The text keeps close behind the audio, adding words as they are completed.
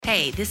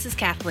Hey, this is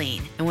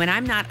Kathleen, and when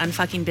I'm not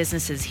unfucking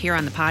businesses here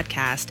on the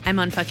podcast, I'm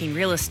unfucking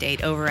real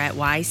estate over at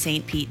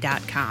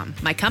ystpete.com.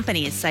 My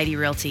company is Sidey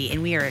Realty,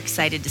 and we are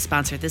excited to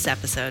sponsor this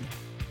episode.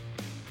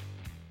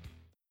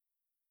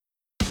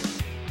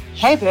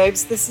 Hey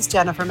babes, this is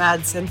Jennifer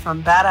Madsen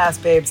from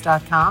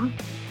badassbabes.com,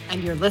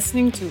 and you're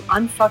listening to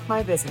Unfuck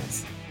My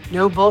Business.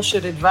 No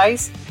bullshit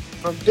advice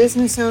for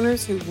business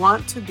owners who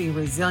want to be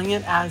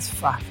resilient as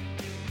fuck.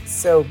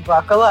 So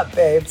buckle up,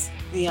 babes.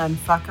 The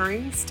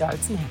unfuckery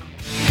starts now.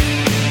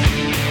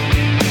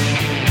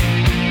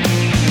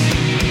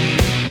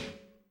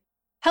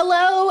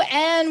 Hello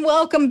and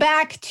welcome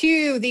back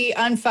to the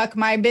Unfuck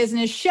My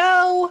Business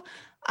show.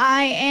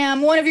 I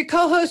am one of your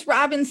co-hosts,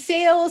 Robin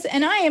Sales,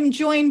 and I am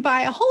joined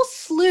by a whole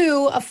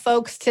slew of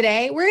folks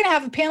today. We're going to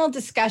have a panel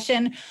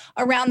discussion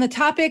around the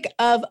topic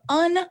of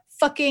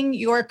unfucking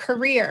your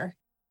career.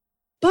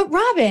 But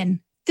Robin,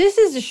 this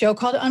is a show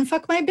called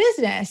Unfuck My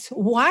Business.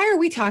 Why are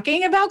we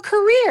talking about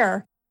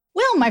career?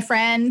 Well, my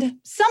friend,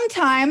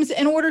 sometimes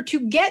in order to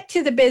get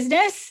to the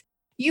business,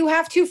 you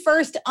have to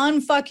first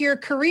unfuck your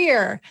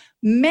career.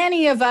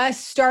 Many of us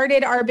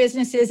started our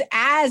businesses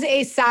as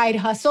a side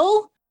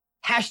hustle,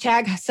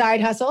 hashtag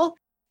side hustle,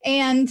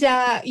 and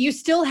you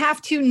still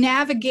have to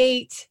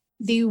navigate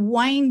the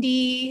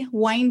windy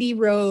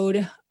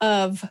road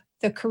of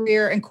the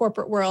career and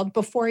corporate world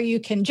before you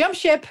can jump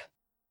ship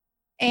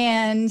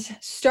and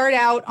start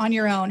out on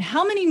your own.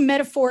 How many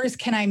metaphors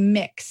can I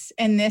mix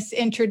in this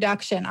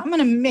introduction? I'm going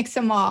to mix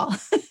them all.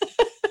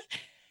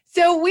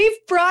 So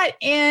we've brought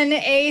in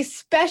a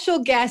special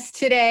guest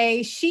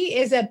today. She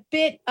is a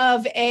bit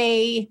of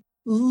a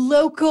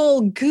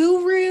local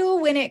guru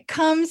when it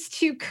comes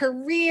to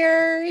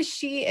career.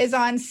 She is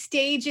on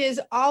stages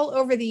all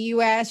over the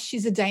U.S.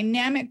 She's a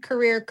dynamic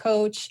career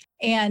coach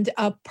and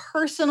a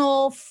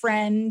personal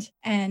friend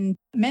and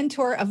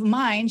mentor of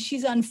mine.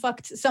 She's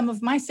unfucked some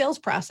of my sales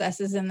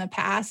processes in the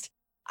past.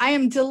 I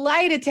am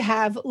delighted to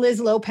have Liz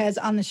Lopez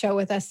on the show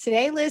with us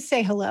today. Liz,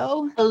 say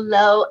hello.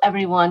 Hello,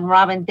 everyone.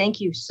 Robin,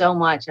 thank you so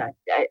much. I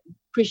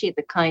appreciate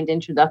the kind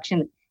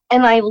introduction.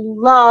 And I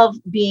love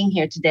being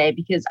here today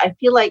because I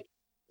feel like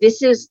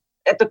this is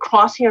at the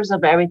crosshairs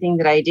of everything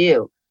that I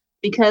do.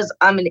 Because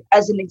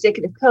as an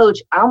executive coach,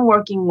 I'm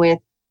working with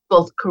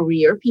both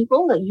career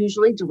people,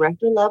 usually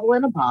director level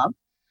and above,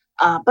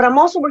 but I'm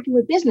also working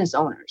with business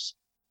owners.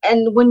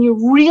 And when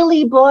you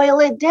really boil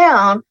it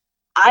down,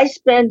 I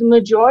spend the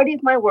majority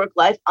of my work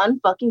life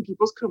unfucking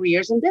people's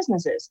careers and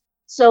businesses.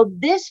 So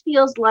this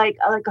feels like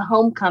a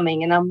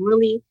homecoming, and I'm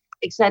really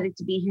excited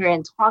to be here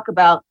and talk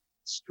about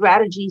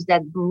strategies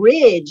that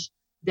bridge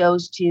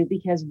those two,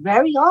 because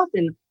very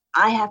often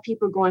I have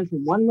people going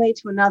from one way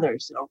to another.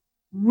 So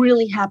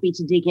really happy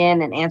to dig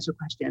in and answer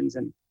questions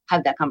and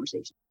have that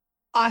conversation.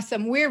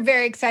 Awesome. We're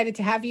very excited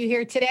to have you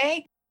here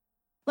today.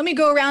 Let me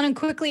go around and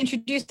quickly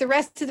introduce the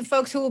rest of the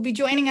folks who will be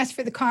joining us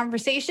for the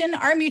conversation.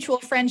 Our mutual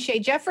friend, Shay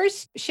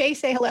Jeffers. Shay,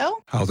 say hello.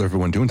 How's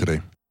everyone doing today?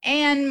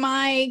 And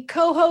my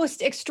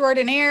co-host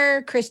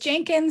extraordinaire, Chris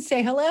Jenkins.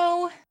 Say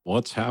hello.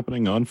 What's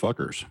happening on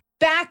Fuckers?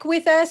 Back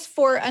with us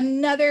for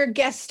another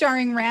guest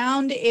starring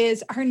round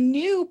is our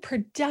new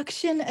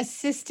production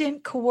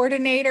assistant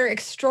coordinator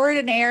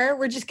extraordinaire.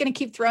 We're just going to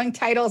keep throwing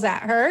titles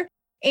at her.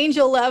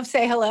 Angel Love,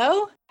 say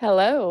hello.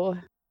 Hello.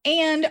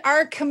 And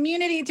our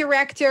community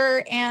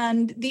director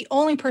and the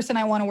only person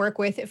I want to work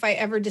with if I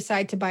ever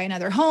decide to buy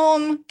another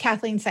home,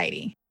 Kathleen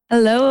Sidey.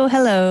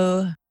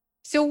 Hello.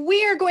 So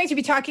we are going to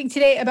be talking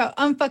today about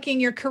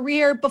unfucking your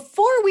career.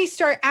 Before we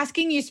start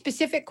asking you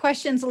specific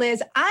questions,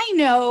 Liz, I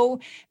know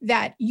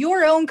that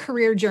your own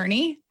career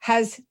journey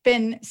has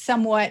been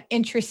somewhat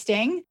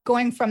interesting,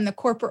 going from the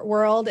corporate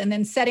world and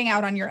then setting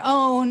out on your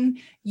own.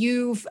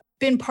 You've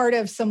been part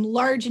of some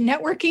large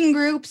networking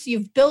groups.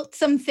 You've built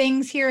some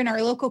things here in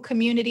our local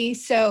community.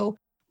 So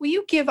will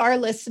you give our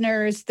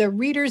listeners the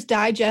Reader's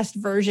Digest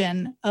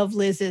version of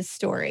Liz's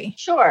story?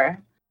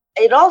 Sure.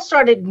 It all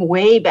started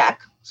way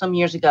back some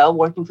years ago,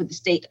 working for the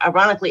state,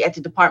 ironically at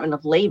the Department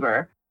of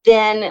Labor,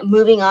 then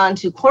moving on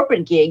to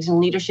corporate gigs and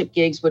leadership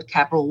gigs with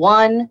Capital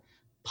One,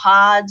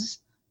 Pods,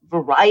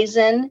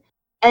 Verizon.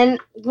 And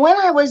when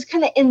I was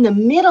kind of in the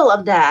middle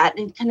of that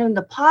and kind of in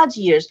the Pods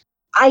years,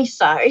 I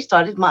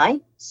started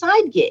my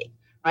side gig,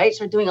 right?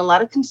 So doing a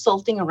lot of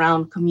consulting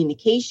around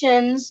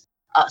communications,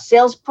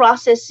 sales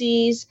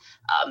processes,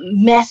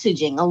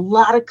 messaging, a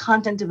lot of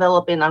content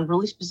development on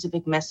really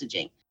specific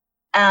messaging.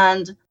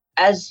 And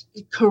as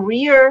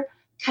career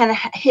kind of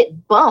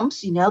hit bumps,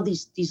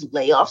 these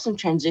layoffs and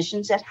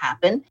transitions that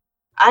happen,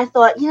 I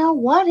thought,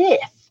 what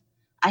if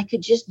I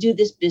could just do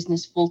this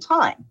business full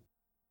time?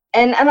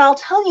 And I'll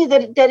tell you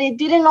that it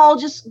didn't all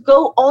just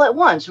go all at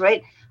once,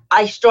 right?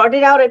 I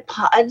started out at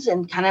Pods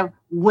and kind of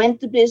went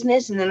the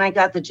business, and then I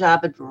got the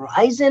job at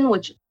Verizon,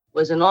 which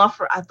was an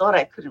offer I thought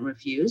I couldn't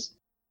refuse.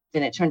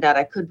 Then it turned out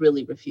I could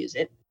really refuse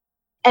it.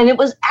 And it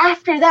was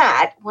after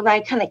that, when I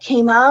kind of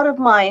came out of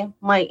my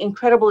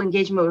incredible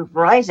engagement with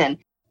Verizon,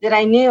 that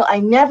I knew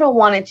I never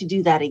wanted to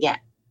do that again,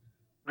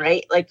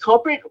 right? Like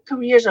corporate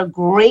careers are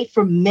great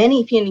for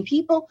many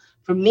people.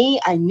 For me,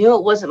 I knew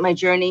it wasn't my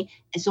journey.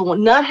 And so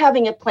not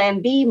having a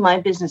plan B, my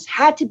business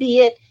had to be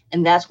it.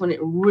 And that's when it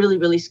really,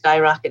 really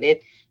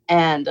skyrocketed.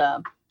 And,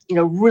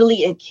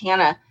 really it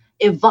kind of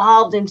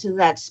evolved into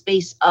that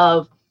space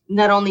of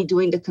not only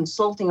doing the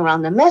consulting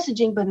around the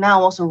messaging, but now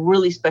also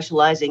really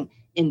specializing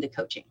in the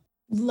coaching.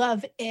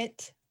 Love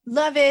it.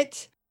 Love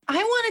it. I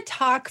want to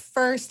talk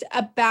first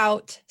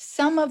about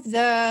some of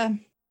the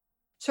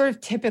sort of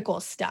typical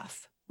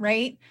stuff,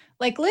 right?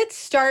 Like, let's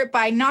start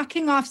by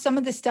knocking off some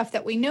of the stuff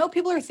that we know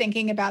people are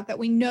thinking about, that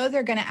we know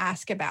they're going to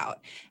ask about.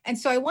 And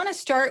so I want to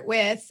start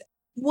with,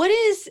 what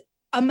is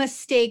a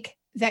mistake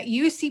that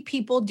you see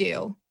people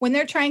do when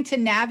they're trying to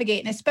navigate,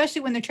 and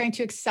especially when they're trying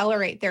to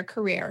accelerate their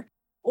career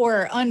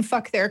or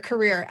unfuck their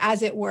career,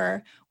 as it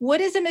were?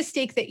 What is a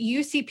mistake that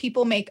you see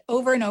people make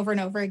over and over and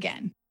over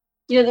again?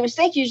 The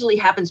mistake usually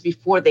happens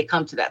before they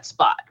come to that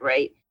spot,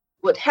 right?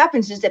 What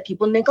happens is that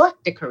people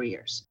neglect their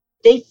careers.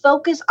 They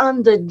focus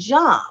on the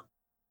job.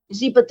 You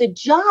see, but the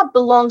job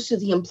belongs to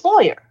the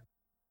employer.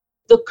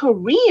 The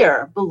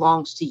career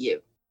belongs to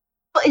you.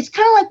 It's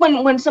kind of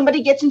like when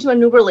somebody gets into a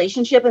new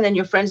relationship and then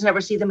your friends never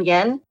see them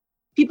again.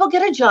 People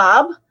get a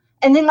job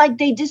and then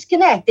they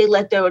disconnect. They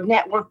let their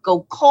network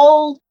go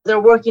cold. They're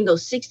working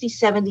those 60,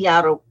 70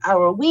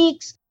 hour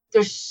weeks.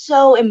 They're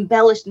so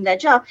embellished in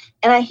that job.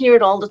 And I hear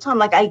it all the time.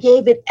 Like, I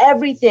gave it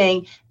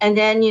everything. And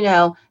then,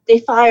 they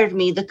fired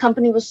me. The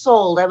company was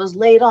sold. I was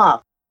laid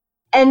off.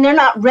 And they're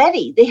not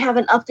ready. They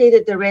haven't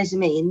updated their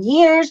resume in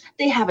years.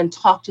 They haven't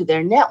talked to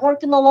their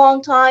network in a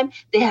long time.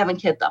 They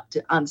haven't kept up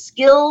on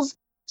skills.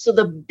 So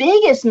the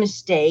biggest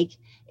mistake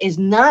is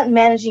not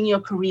managing your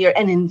career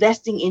and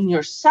investing in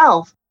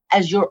yourself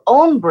as your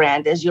own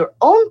brand, as your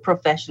own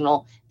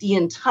professional, the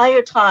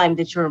entire time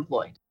that you're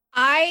employed.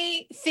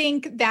 I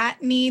think that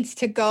needs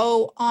to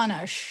go on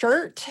a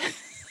shirt.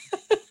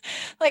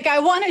 Like, I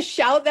want to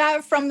shout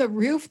that from the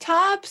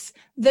rooftops.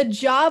 The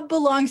job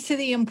belongs to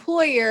the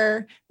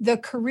employer. The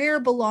career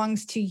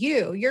belongs to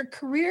you. Your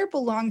career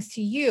belongs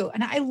to you.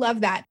 And I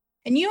love that.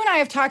 And you and I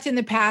have talked in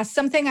the past.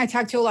 Something I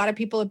talk to a lot of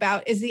people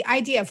about is the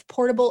idea of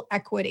portable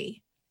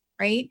equity,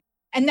 right?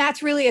 And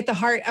that's really at the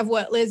heart of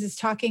what Liz is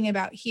talking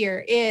about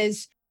here.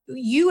 Is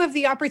you have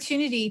the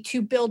opportunity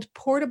to build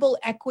portable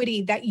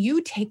equity that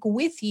you take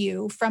with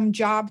you from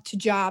job to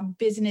job,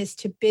 business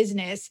to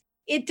business.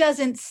 It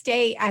doesn't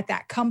stay at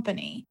that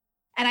company.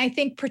 And I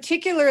think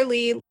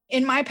particularly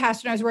in my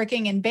past, when I was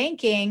working in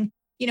banking,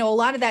 a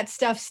lot of that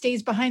stuff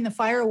stays behind the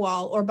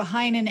firewall or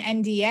behind an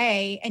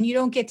NDA, and you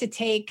don't get to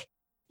take,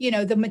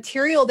 the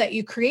material that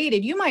you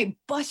created. You might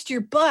bust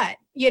your butt,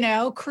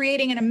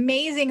 creating an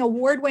amazing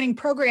award-winning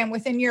program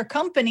within your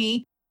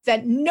company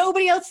that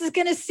nobody else is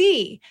going to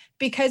see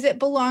because it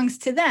belongs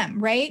to them,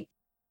 right?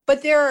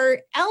 But there are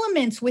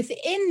elements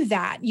within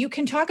that. You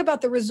can talk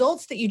about the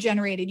results that you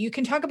generated. You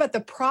can talk about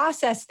the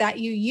process that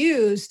you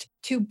used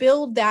to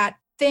build that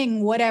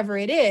thing, whatever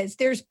it is.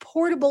 There's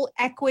portable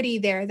equity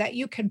there that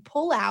you can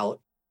pull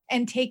out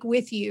and take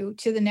with you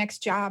to the next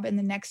job and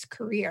the next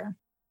career.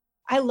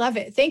 I love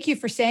it. Thank you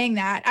for saying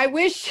that. I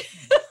wish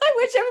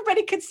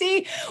everybody could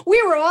see.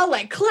 We were all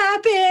like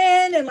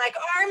clapping and like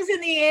arms in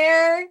the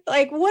air.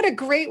 Like, what a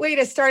great way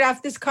to start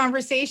off this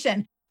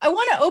conversation. I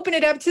want to open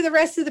it up to the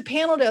rest of the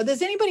panel though.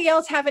 Does anybody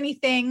else have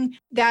anything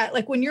that,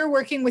 like, when you're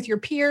working with your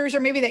peers or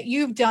maybe that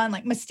you've done,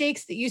 like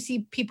mistakes that you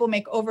see people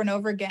make over and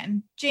over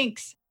again?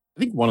 Jinx. I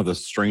think one of the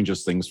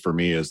strangest things for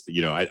me is,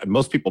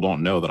 most people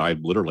don't know that I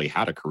literally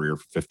had a career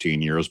for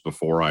 15 years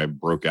before I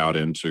broke out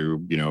into,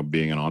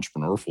 being an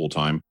entrepreneur full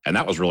time. And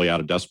that was really out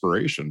of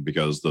desperation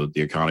because the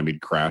economy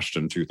crashed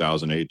in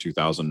 2008,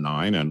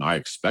 2009. And I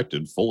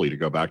expected fully to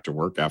go back to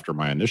work after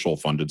my initial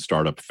funded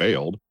startup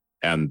failed.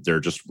 And there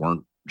just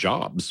weren't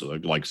jobs. So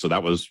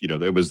that was,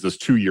 it was this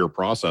 2-year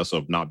process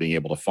of not being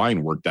able to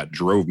find work that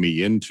drove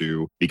me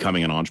into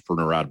becoming an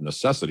entrepreneur out of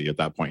necessity at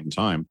that point in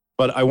time.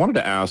 But I wanted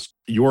to ask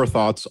your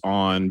thoughts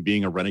on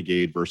being a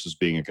renegade versus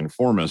being a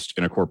conformist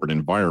in a corporate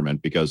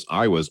environment, because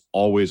I was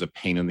always a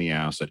pain in the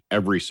ass at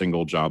every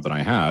single job that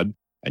I had,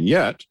 and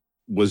yet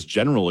was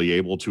generally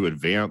able to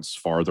advance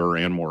farther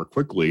and more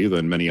quickly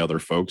than many other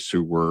folks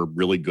who were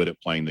really good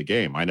at playing the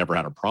game. I never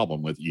had a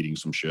problem with eating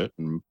some shit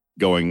and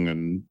going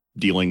and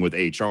dealing with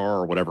HR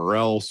or whatever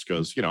else,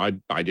 because,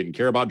 I didn't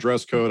care about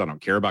dress code. I don't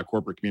care about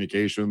corporate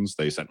communications.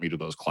 They sent me to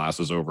those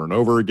classes over and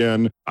over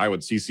again. I would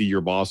CC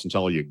your boss and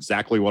tell you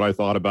exactly what I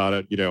thought about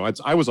it.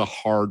 I was a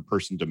hard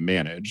person to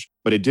manage,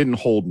 but it didn't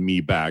hold me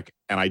back.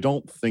 And I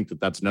don't think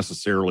that that's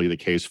necessarily the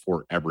case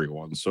for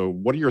everyone. So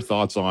what are your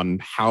thoughts on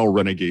how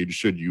renegade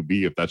should you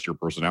be if that's your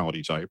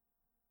personality type?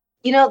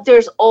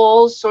 There's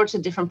all sorts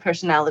of different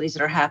personalities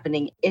that are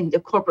happening in the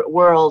corporate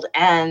world.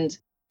 And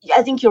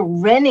I think your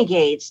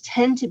renegades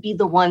tend to be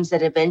the ones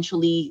that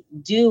eventually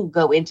do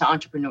go into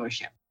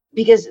entrepreneurship,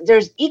 because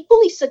there's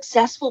equally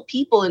successful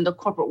people in the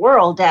corporate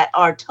world that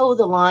are toe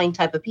the line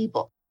type of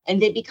people,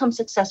 and they become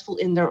successful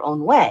in their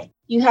own way.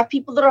 You have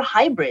people that are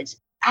hybrids.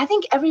 I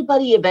think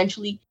everybody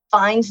eventually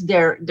finds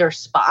their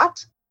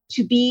spot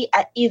to be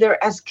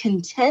either as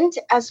content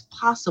as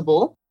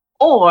possible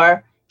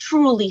or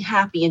truly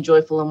happy and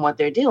joyful in what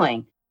they're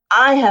doing.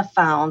 I have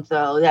found,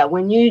 though, that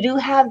when you do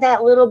have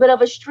that little bit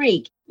of a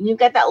streak, and you've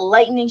got that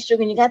lightning streak,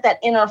 and you got that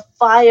inner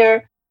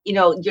fire,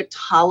 your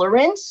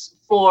tolerance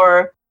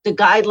for the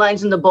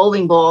guidelines in the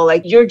bowling ball,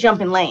 like you're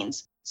jumping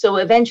lanes. So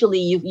eventually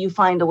you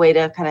find a way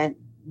to kind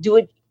of do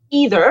it.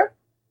 Either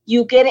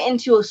you get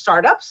into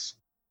startups,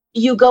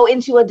 you go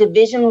into a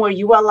division where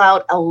you are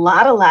allowed a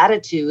lot of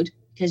latitude,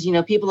 because,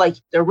 people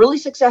they're really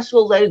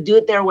successful, they do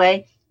it their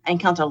way. I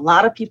encounter a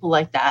lot of people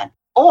like that.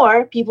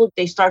 Or people,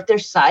 they start their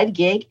side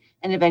gig,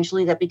 and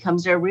eventually that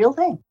becomes their real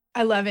thing.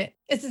 I love it.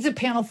 This is a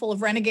panel full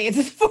of renegades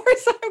as far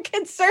as I'm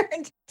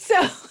concerned. So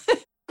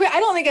I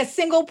don't think a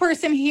single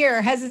person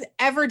here has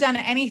ever done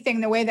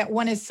anything the way that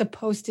one is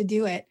supposed to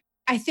do it.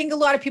 I think a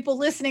lot of people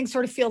listening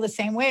sort of feel the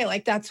same way.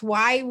 Like, that's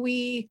why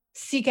we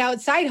seek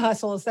out side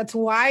hustles. That's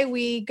why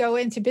we go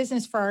into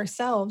business for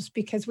ourselves,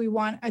 because we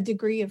want a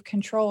degree of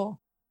control.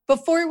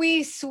 Before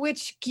we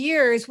switch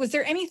gears, was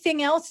there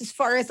anything else as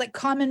far as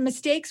common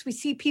mistakes we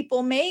see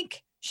people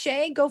make?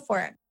 Shay, go for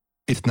it.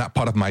 It's not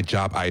part of my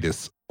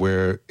job-itis,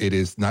 where it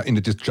is not in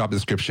the job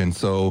description.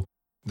 So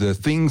the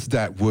things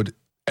that would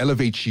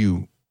elevate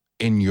you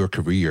in your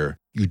career,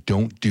 you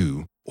don't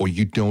do or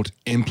you don't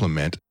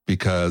implement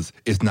because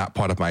it's not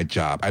part of my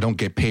job. I don't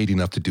get paid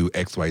enough to do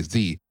X, Y,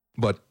 Z.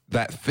 But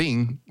that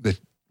thing that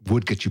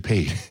would get you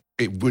paid,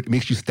 it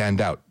makes you stand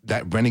out.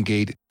 That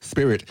renegade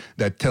spirit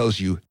that tells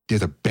you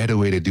there's a better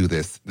way to do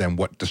this than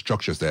what the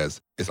structure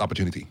says is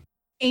opportunity.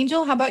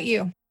 Angel, how about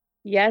you?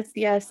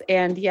 Yes,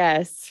 and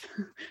yes.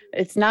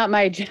 It's not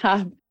my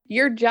job.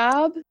 Your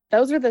job,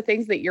 those are the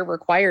things that you're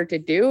required to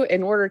do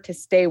in order to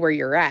stay where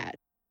you're at.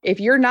 If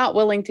you're not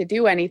willing to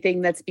do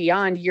anything that's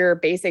beyond your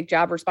basic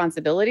job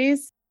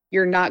responsibilities,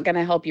 you're not going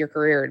to help your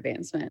career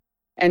advancement.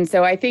 And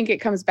so I think it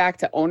comes back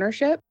to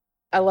ownership.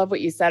 I love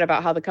what you said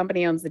about how the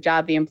company owns the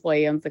job, the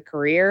employee owns the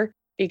career,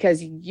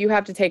 because you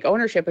have to take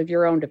ownership of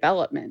your own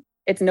development.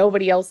 It's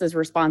nobody else's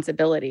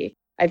responsibility.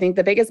 I think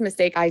the biggest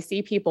mistake I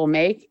see people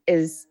make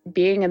is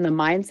being in the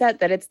mindset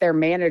that it's their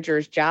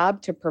manager's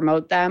job to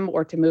promote them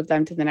or to move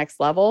them to the next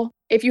level.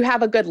 If you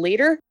have a good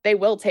leader, they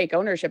will take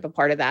ownership of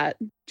part of that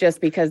just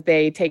because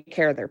they take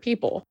care of their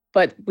people.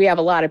 But we have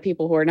a lot of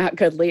people who are not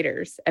good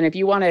leaders. And if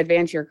you want to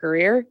advance your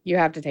career, you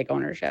have to take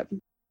ownership.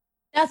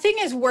 Nothing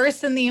is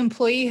worse than the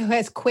employee who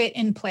has quit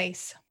in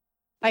place.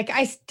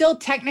 I still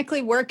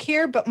technically work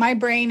here, but my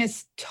brain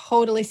is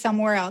totally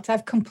somewhere else.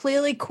 I've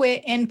completely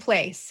quit in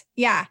place.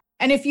 Yeah.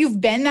 And if you've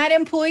been that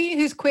employee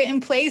who's quit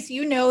in place,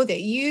 you know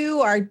that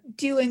you are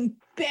doing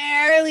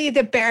barely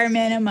the bare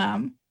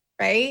minimum,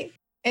 right?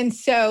 And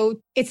so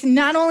it's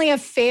not only a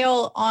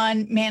fail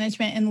on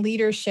management and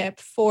leadership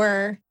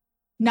for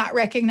not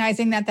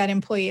recognizing that that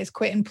employee has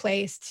quit in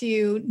place,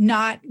 to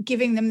not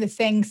giving them the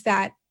things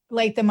that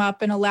light them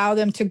up and allow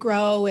them to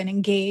grow and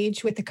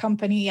engage with the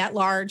company at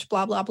large,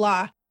 blah, blah,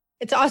 blah.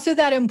 It's also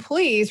that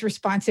employee's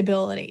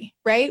responsibility,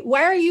 right?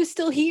 Why are you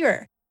still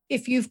here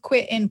if you've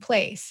quit in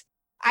place?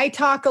 I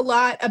talk a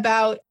lot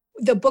about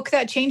the book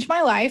that changed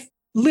my life,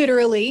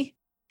 literally.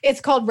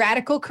 It's called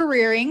Radical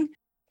Careering,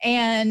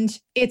 and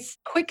it's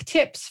quick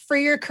tips for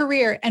your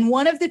career. And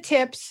one of the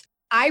tips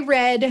I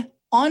read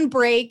on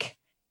break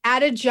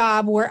at a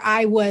job where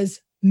I was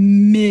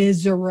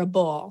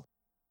miserable.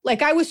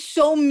 I was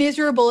so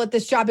miserable at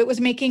this job, it was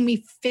making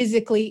me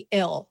physically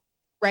ill,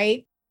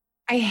 right?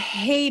 I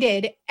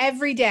hated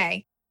every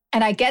day.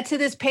 And I get to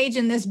this page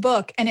in this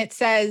book and it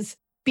says,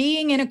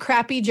 being in a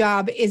crappy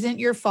job isn't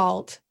your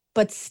fault,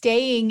 but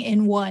staying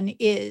in one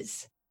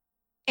is.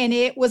 And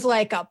it was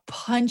like a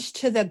punch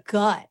to the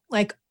gut.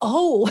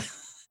 Oh,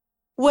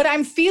 what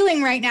I'm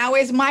feeling right now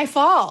is my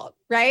fault,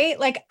 right?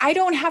 I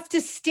don't have to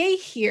stay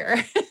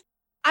here.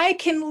 I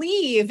can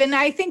leave. And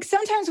I think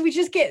sometimes we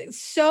just get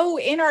so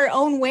in our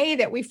own way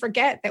that we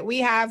forget that we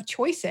have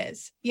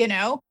choices,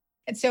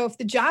 And so if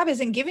the job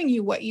isn't giving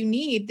you what you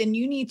need, then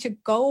you need to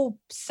go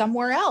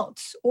somewhere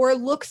else or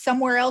look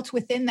somewhere else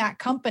within that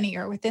company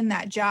or within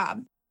that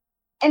job.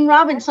 And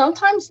Robin,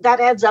 sometimes that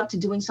adds up to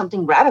doing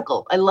something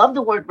radical. I love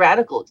the word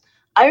radical.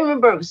 I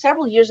remember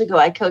several years ago,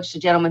 I coached a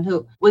gentleman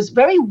who was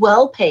very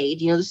well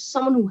paid. This is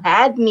someone who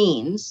had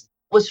means,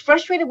 was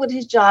frustrated with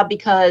his job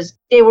because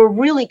they were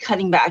really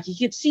cutting back. He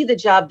could see the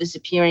job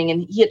disappearing,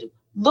 and he had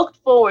looked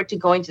forward to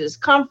going to this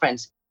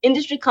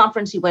industry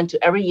conference he went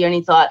to every year. And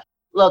he thought,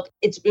 look,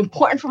 it's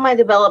important for my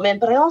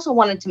development, but I also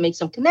wanted to make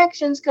some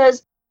connections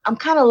because I'm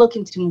kind of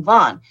looking to move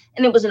on.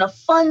 And it was in a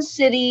fun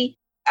city.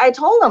 I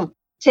told him,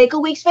 take a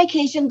week's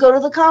vacation, go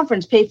to the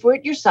conference, pay for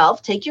it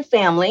yourself, take your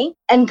family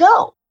and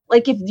go.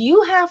 If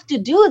you have to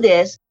do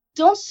this,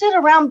 don't sit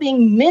around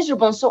being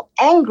miserable and so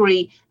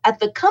angry at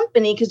the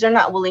company because they're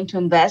not willing to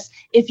invest.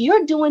 If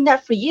you're doing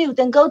that for you,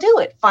 then go do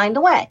it. Find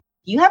a way.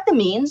 You have the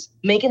means,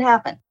 make it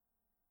happen.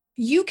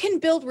 You can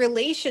build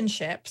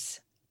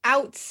relationships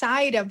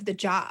outside of the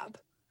job.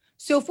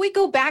 So if we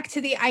go back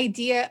to the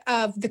idea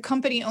of the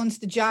company owns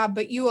the job,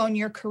 but you own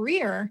your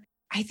career,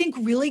 I think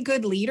really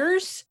good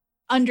leaders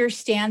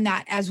understand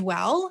that as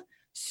well.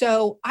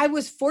 So I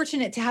was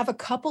fortunate to have a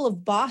couple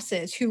of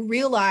bosses who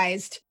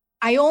realized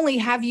I only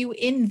have you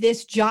in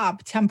this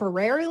job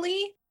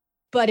temporarily,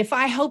 but if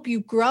I help you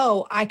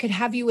grow, I could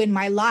have you in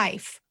my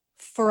life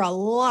for a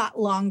lot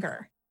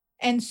longer.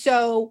 And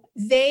so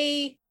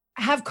they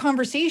have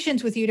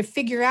conversations with you to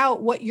figure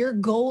out what your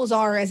goals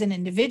are as an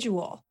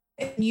individual.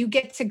 And you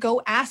get to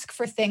go ask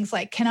for things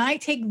like, can I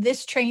take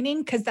this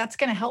training? Because that's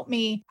going to help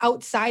me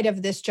outside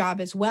of this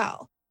job as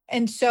well.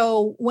 And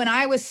so when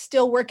I was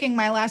still working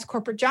my last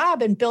corporate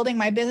job and building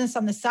my business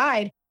on the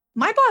side,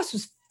 my boss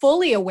was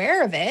fully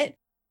aware of it,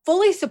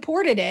 fully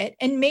supported it,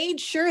 and made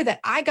sure that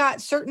I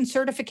got certain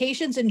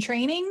certifications and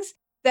trainings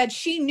that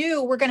she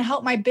knew were going to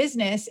help my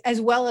business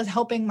as well as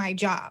helping my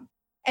job.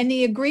 And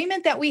the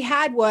agreement that we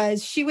had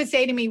was she would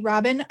say to me,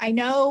 Robin, I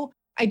know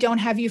I don't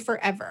have you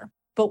forever,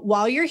 but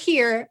while you're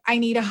here, I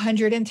need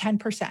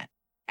 110%.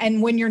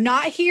 And when you're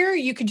not here,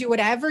 you can do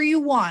whatever you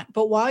want.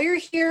 But while you're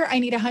here, I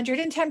need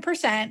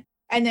 110%.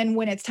 And then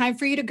when it's time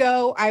for you to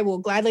go, I will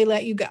gladly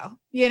let you go,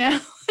 you know?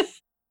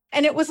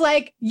 And it was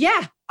like,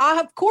 yeah,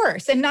 of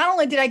course. And not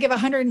only did I give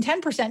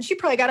 110%, she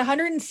probably got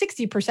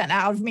 160%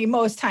 out of me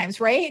most times,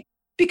 right?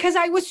 Because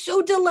I was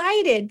so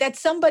delighted that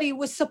somebody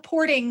was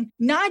supporting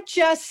not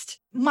just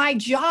my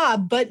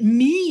job, but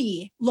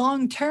me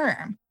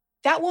long-term.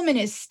 That woman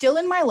is still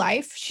in my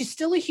life. She's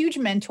still a huge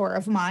mentor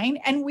of mine,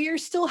 and we are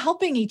still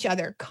helping each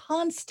other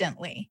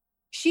constantly.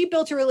 She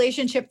built a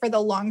relationship for the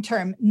long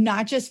term,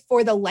 not just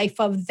for the life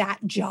of that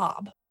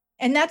job.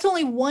 And that's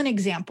only one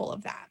example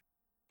of that.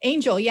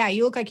 Angel, yeah,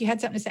 you look like you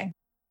had something to say.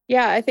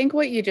 Yeah, I think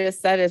what you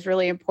just said is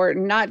really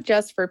important, not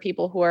just for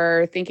people who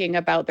are thinking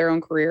about their own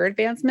career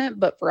advancement,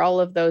 but for all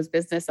of those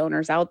business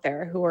owners out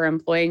there who are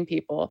employing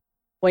people.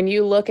 When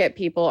you look at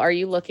people, are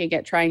you looking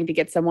at trying to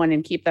get someone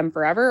and keep them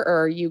forever,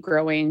 or are you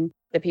growing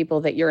the people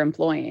that you're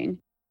employing?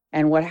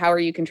 And how are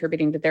you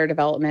contributing to their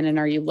development? And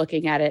are you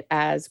looking at it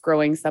as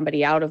growing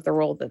somebody out of the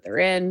role that they're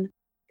in?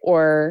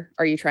 Or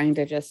are you trying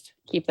to just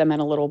keep them in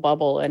a little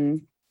bubble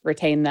and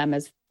retain them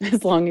as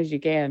long as you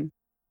can?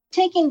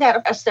 Taking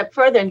that a step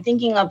further and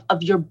thinking of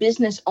your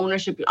business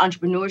ownership, your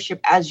entrepreneurship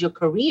as your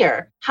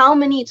career, how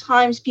many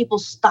times people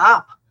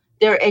stop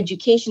their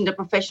education, their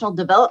professional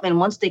development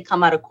once they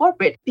come out of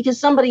corporate because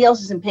somebody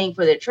else isn't paying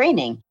for their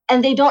training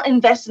and they don't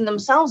invest in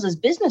themselves as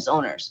business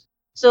owners.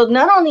 So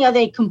not only are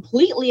they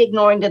completely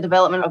ignoring the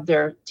development of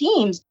their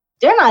teams,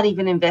 they're not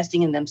even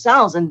investing in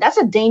themselves. And that's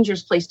a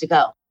dangerous place to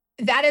go.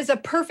 That is a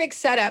perfect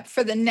setup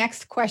for the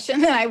next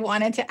question that I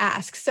wanted to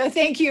ask. So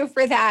thank you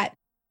for that.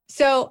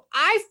 So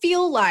I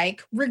feel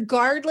like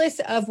regardless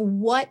of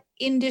what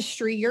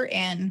industry you're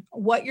in,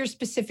 what your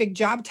specific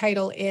job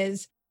title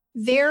is,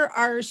 there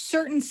are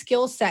certain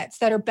skill sets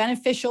that are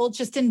beneficial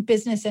just in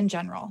business in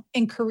general,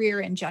 in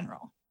career in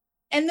general.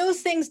 And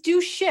those things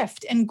do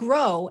shift and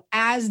grow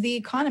as the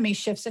economy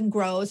shifts and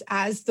grows,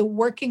 as the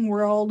working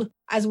world,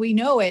 as we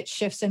know it,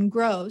 shifts and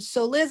grows.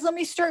 So Liz, let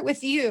me start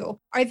with you.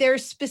 Are there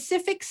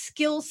specific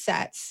skill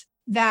sets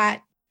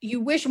that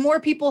you wish more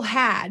people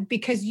had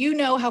because you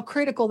know how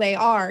critical they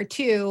are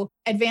to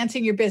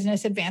advancing your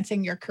business,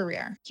 advancing your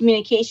career?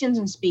 Communications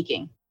and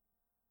speaking,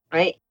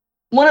 right?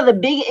 One of the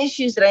big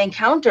issues that I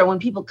encounter when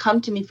people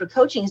come to me for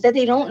coaching is that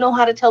they don't know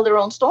how to tell their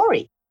own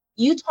story.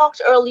 You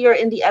talked earlier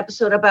in the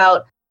episode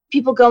about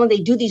people go and they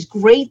do these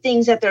great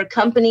things at their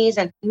companies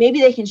and maybe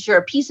they can share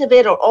a piece of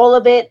it or all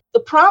of it. The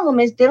problem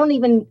is they don't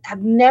even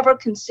have never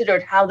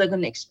considered how they're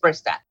going to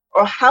express that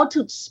or how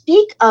to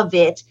speak of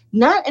it,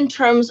 not in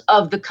terms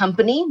of the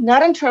company,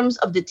 not in terms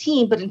of the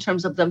team, but in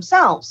terms of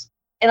themselves.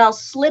 And I'll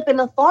slip in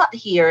a thought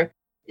here.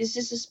 This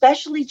is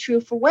especially true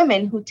for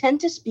women who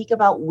tend to speak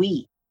about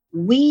we.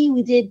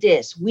 We did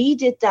this, we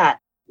did that.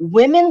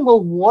 Women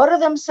will water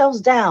themselves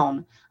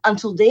down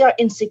until they are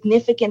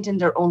insignificant in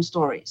their own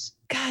stories.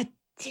 God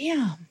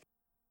damn.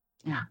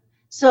 Yeah.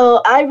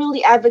 So I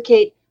really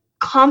advocate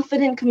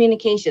confident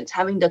communications,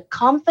 having the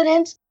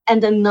confidence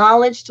and the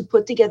knowledge to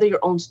put together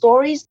your own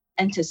stories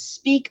and to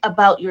speak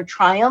about your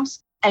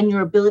triumphs and your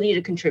ability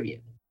to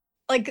contribute.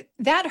 Like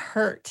that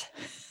hurt.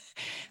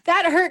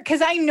 That hurt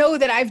because I know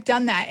that I've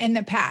done that in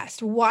the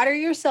past. Water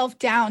yourself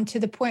down to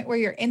the point where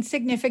you're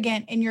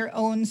insignificant in your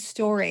own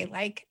story.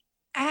 Like,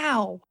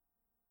 ow.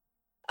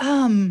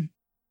 God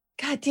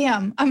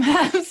damn.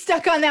 I'm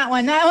stuck on that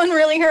one. That one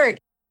really hurt.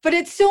 But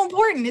it's so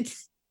important.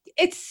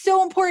 It's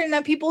so important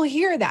that people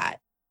hear that.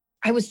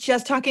 I was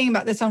just talking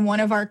about this on one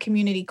of our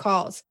community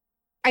calls.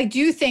 I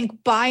do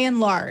think by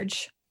and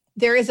large,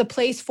 there is a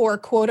place for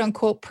quote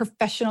unquote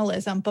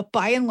professionalism, but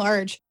by and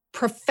large,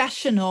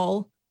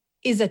 professional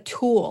is a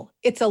tool.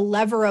 It's a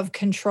lever of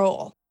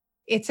control.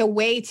 It's a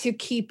way to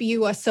keep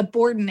you a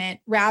subordinate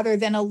rather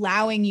than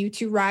allowing you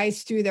to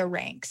rise through the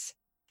ranks.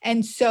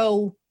 And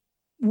so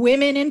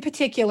women in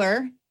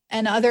particular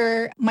and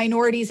other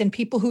minorities and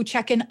people who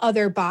check in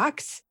other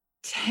box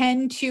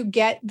tend to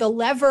get the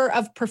lever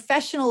of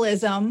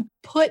professionalism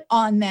put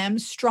on them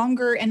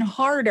stronger and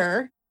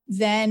harder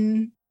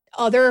than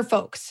other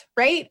folks,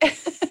 right?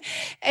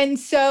 And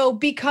so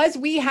because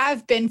we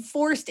have been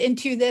forced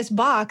into this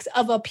box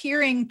of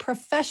appearing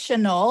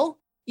professional,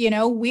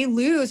 We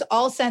lose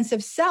all sense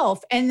of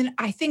self. And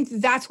I think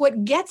that's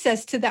what gets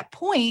us to that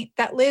point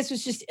that Liz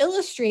was just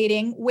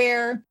illustrating,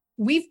 where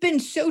we've been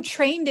so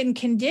trained and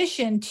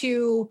conditioned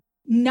to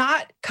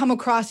not come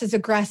across as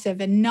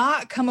aggressive and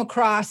not come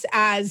across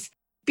as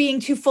being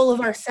too full of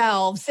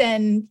ourselves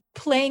and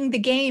playing the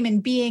game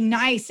and being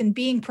nice and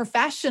being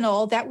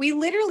professional, that we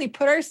literally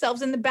put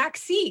ourselves in the back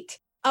seat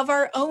of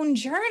our own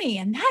journey.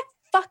 And that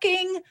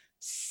fucking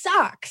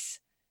sucks.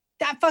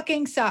 That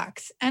fucking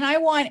sucks. And I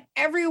want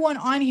everyone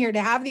on here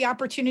to have the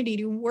opportunity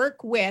to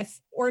work with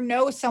or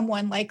know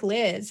someone like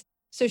Liz,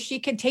 so she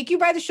can take you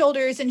by the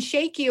shoulders and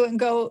shake you and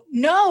go,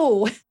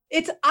 no,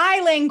 it's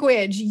I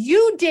language.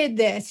 You did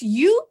this.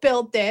 You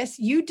built this.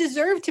 You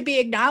deserve to be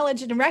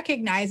acknowledged and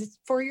recognized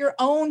for your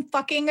own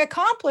fucking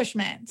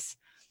accomplishments.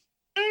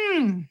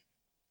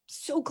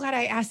 So glad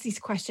I asked these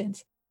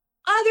questions.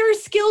 Other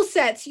skill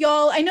sets,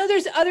 y'all. I know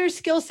there's other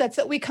skill sets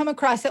that we come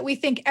across that we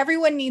think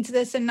everyone needs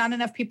this and not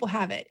enough people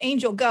have it.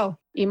 Angel, go.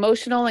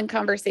 Emotional and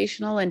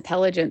conversational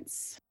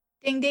intelligence.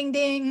 Ding, ding,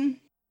 ding.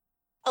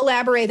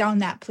 Elaborate on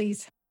that,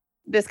 please.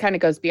 This kind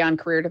of goes beyond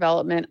career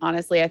development.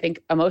 Honestly, I think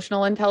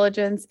emotional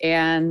intelligence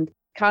and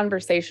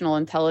conversational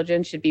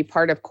intelligence should be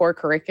part of core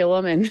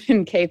curriculum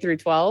in K through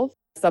 12,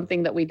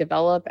 something that we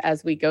develop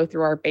as we go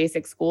through our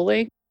basic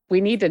schooling. We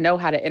need to know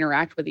how to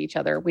interact with each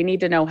other. We need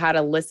to know how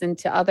to listen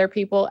to other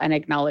people and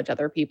acknowledge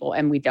other people,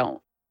 and we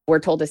don't. We're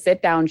told to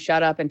sit down,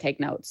 shut up, and take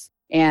notes.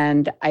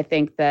 And I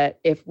think that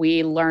if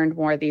we learned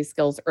more of these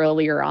skills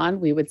earlier on,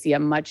 we would see a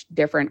much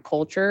different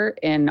culture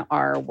in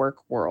our work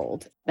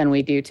world than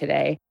we do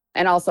today.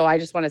 And also, I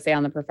just want to say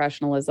on the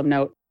professionalism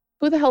note,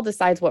 who the hell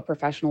decides what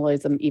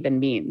professionalism even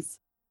means?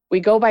 We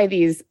go by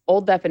these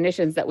old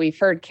definitions that we've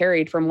heard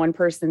carried from one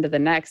person to the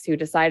next, who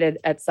decided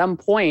at some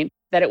point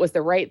that it was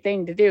the right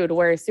thing to do to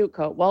wear a suit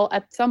coat. Well,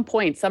 at some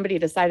point, somebody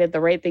decided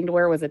the right thing to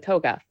wear was a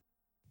toga.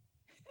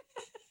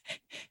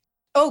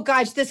 Oh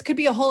gosh, this could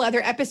be a whole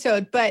other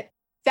episode, but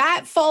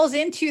that falls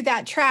into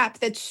that trap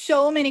that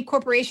so many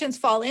corporations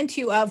fall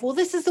into of, well,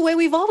 this is the way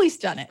we've always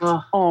done it.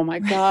 Oh my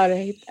God, I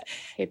hate that.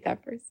 I hate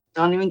that person.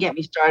 Don't even get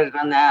me started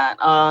on that.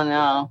 Oh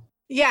no.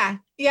 Yeah.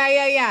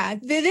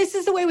 This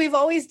is the way we've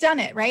always done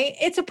it, right?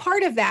 It's a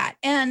part of that.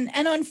 And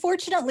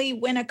unfortunately,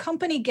 when a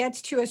company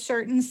gets to a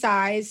certain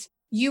size,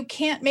 you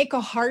can't make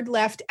a hard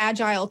left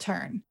agile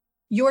turn.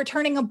 You're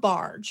turning a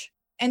barge.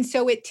 And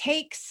so it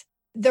takes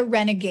the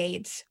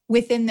renegades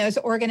within those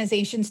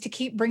organizations to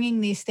keep bringing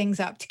these things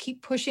up, to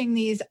keep pushing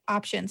these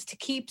options, to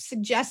keep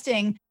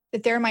suggesting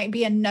that there might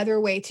be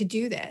another way to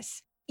do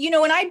this.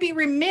 And I'd be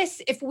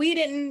remiss if we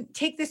didn't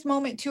take this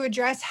moment to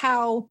address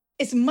how,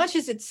 as much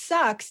as it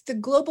sucks, the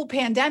global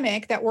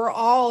pandemic that we're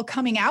all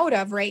coming out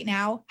of right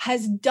now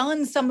has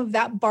done some of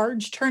that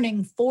barge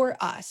turning for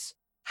us.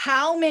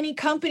 How many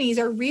companies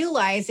are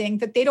realizing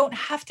that they don't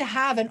have to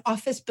have an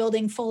office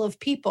building full of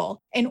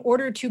people in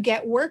order to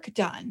get work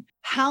done?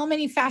 How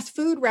many fast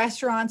food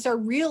restaurants are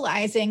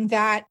realizing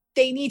that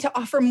they need to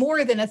offer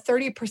more than a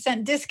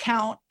 30%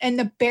 discount and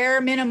the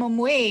bare minimum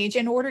wage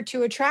in order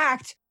to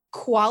attract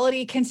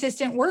quality,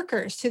 consistent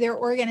workers to their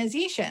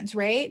organizations,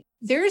 right?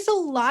 There's a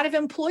lot of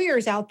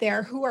employers out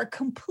there who are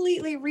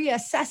completely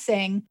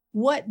reassessing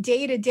what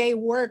day-to-day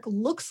work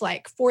looks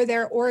like for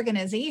their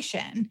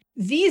organization.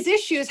 These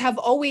issues have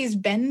always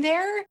been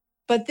there,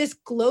 but this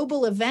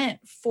global event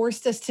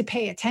forced us to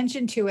pay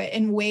attention to it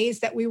in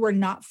ways that we were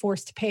not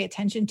forced to pay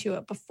attention to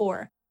it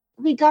before.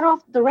 We got off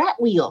the rat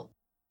wheel.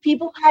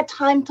 People had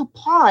time to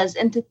pause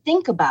and to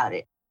think about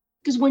it.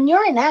 Because when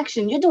you're in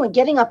action, you're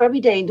getting up every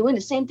day and doing the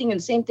same thing and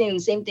the same thing and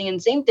the same thing and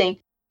the same thing.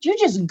 You're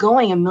just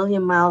going a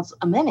million miles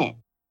a minute.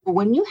 But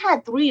when you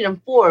had 3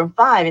 and 4 and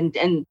 5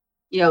 and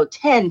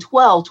 10,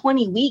 12,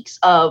 20 weeks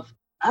of,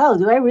 oh,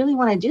 do I really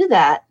want to do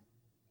that?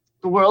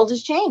 The world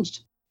has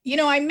changed.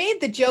 I made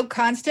the joke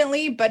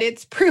constantly, but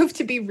it's proved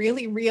to be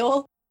really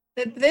real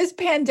that this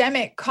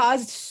pandemic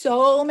caused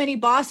so many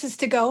bosses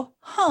to go,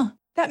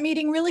 that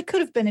meeting really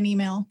could have been an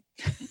email.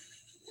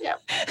 Yeah.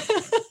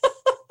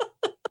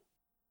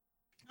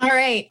 All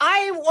right.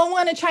 I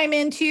want to chime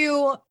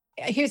into,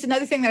 here's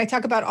another thing that I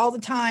talk about all the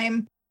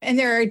time, and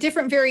there are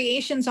different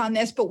variations on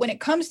this, but when it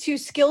comes to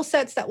skill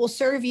sets that will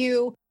serve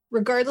you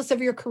regardless of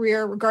your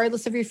career,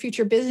 regardless of your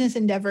future business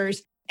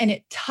endeavors, and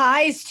it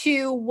ties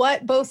to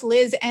what both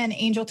Liz and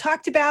Angel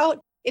talked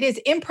about, it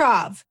is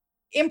improv.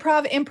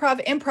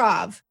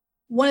 Improv.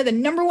 One of the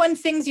number one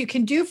things you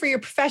can do for your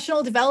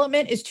professional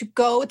development is to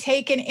go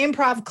take an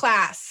improv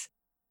class.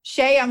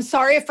 Shay, I'm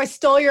sorry if I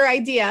stole your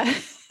idea.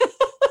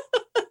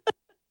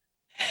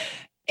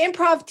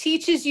 Improv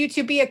teaches you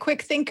to be a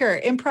quick thinker.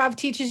 Improv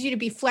teaches you to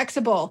be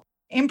flexible.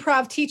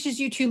 Improv teaches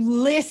you to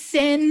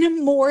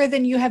listen more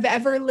than you have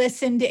ever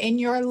listened in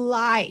your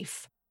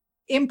life.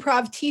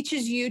 Improv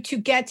teaches you to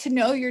get to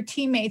know your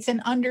teammates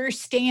and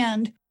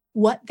understand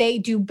what they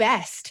do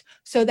best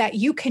so that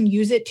you can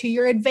use it to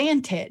your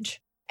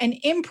advantage. And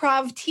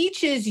improv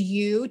teaches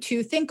you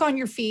to think on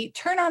your feet,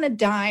 turn on a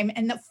dime,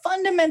 and the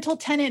fundamental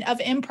tenet of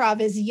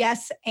improv is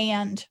yes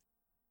and.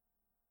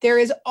 There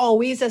is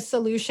always a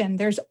solution.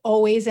 There's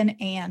always an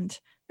and.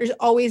 There's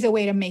always a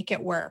way to make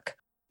it work.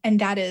 And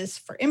that is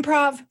for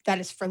improv, that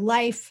is for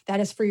life, that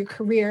is for your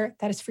career,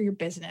 that is for your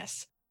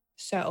business.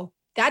 So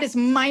that is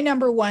my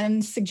number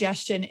one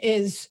suggestion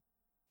is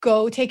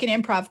go take an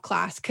improv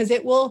class because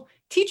it will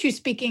teach you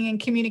speaking and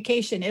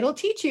communication. It'll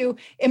teach you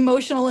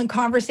emotional and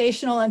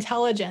conversational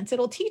intelligence.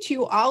 It'll teach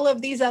you all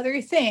of these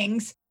other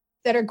things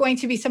that are going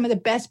to be some of the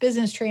best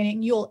business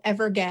training you'll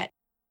ever get.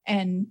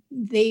 And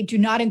they do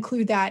not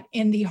include that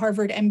in the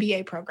Harvard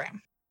MBA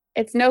program.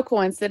 It's no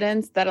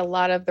coincidence that a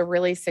lot of the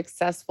really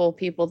successful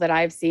people that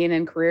I've seen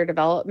in career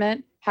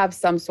development have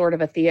some sort of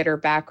a theater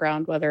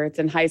background, whether it's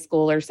in high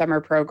school or summer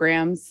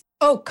programs.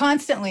 Oh,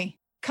 constantly.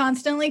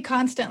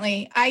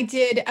 I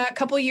did a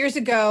couple of years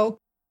ago,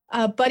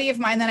 a buddy of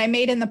mine that I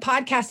made in the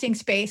podcasting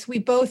space, we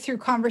both through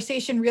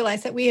conversation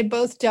realized that we had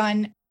both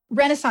done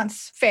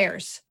Renaissance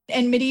fairs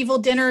and medieval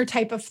dinner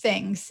type of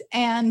things.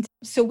 And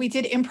so we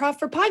did improv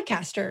for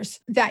podcasters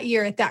that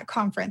year at that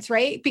conference,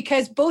 right?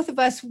 Because both of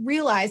us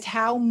realized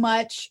how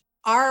much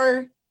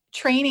our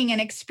training and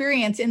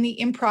experience in the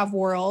improv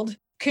world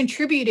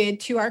contributed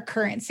to our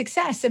current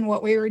success in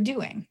what we were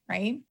doing,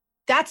 right?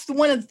 That's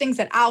one of the things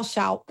that I'll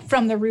shout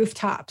from the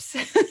rooftops.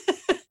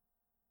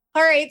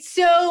 All right,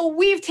 so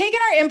we've taken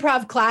our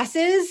improv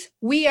classes.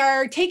 We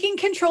are taking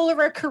control of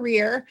our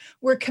career.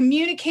 We're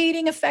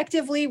communicating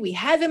effectively. We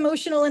have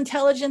emotional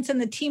intelligence in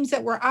the teams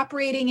that we're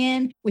operating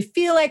in. We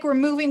feel like we're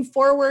moving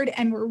forward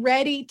and we're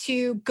ready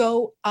to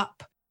go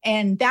up.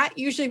 And that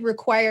usually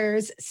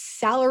requires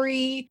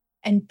salary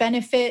and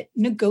benefit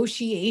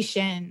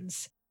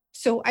negotiations.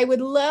 So I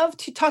would love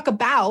to talk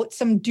about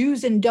some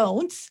do's and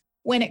don'ts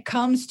when it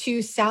comes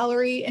to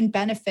salary and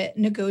benefit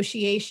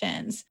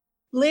negotiations.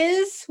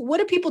 Liz, what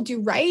do people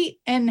do right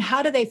and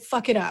how do they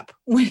fuck it up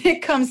when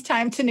it comes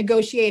time to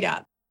negotiate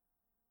up?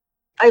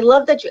 I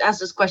love that you asked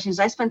this question.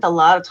 I spent a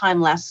lot of time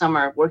last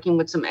summer working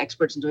with some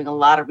experts and doing a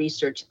lot of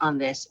research on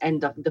this,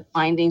 and the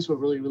findings were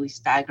really, really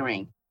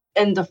staggering.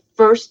 And the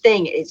first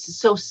thing, it's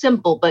so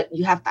simple, but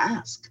you have to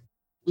ask.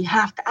 You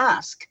have to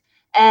ask.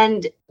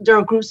 And there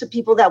are groups of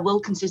people that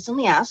will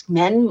consistently ask.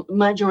 Men,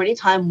 majority of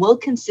the time, will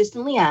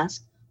consistently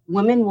ask.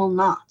 Women will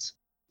not.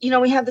 You know,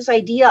 we have this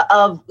idea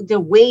of the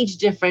wage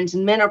difference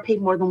and men are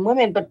paid more than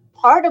women, but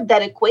part of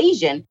that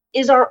equation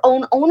is our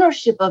own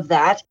ownership of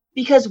that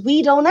because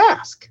we don't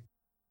ask,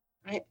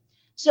 right?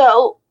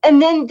 So,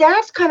 and then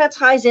that kind of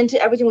ties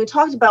into everything we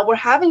talked about. We're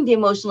having the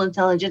emotional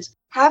intelligence,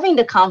 having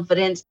the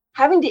confidence,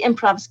 having the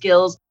improv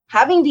skills,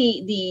 having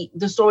the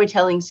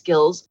storytelling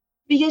skills,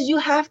 because you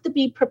have to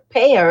be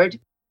prepared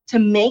to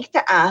make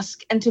the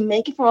ask and to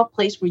make it from a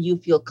place where you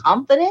feel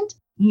confident,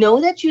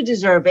 know that you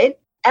deserve it,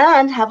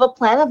 and have a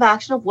plan of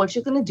action of what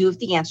you're going to do if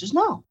the answer is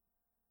no.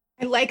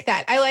 I like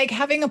that. I like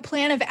having a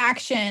plan of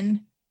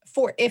action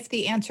for if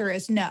the answer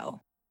is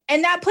no.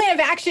 And that plan of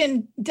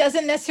action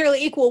doesn't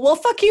necessarily equal, well,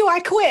 fuck you,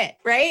 I quit,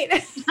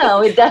 right?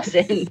 No, it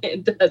doesn't.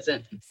 It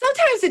doesn't.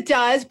 Sometimes it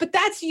does, but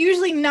that's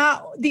usually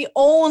not the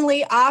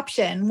only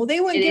option. Well, they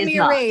wouldn't give me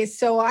a raise,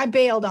 so I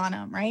bailed on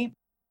them, right?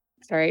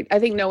 That's right. I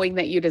think knowing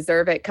that you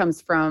deserve it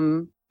comes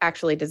from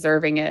actually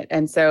deserving it.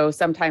 And so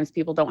sometimes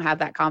people don't have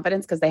that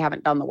confidence because they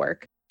haven't done the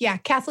work. Yeah.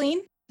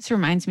 Kathleen? This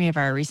reminds me of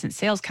our recent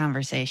sales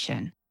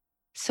conversation.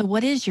 So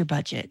what is your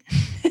budget?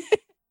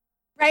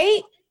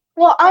 Right?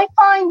 Well, I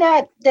find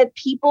that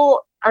people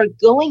are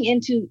going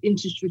into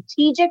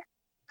strategic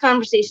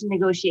conversation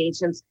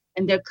negotiations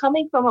and they're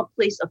coming from a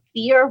place of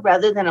fear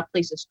rather than a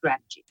place of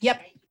strategy.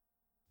 Yep. You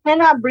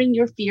cannot bring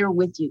your fear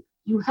with you.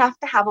 You have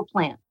to have a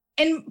plan.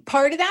 And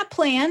part of that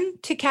plan,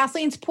 to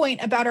Kathleen's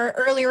point about our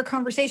earlier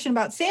conversation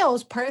about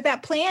sales, part of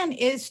that plan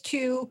is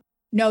to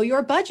know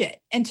your budget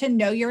and to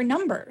know your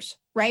numbers,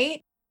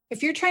 right?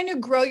 If you're trying to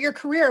grow your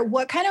career,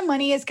 what kind of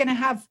money is going to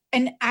have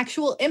an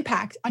actual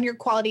impact on your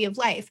quality of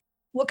life?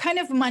 What kind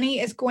of money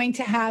is going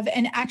to have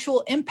an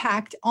actual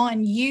impact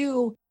on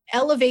you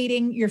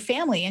elevating your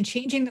family and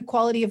changing the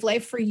quality of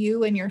life for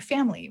you and your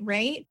family,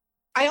 right?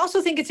 I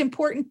also think it's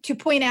important to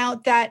point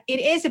out that it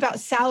is about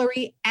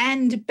salary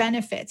and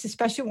benefits,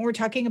 especially when we're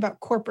talking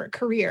about corporate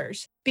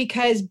careers,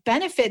 because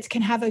benefits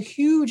can have a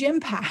huge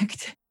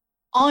impact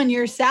on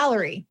your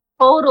salary.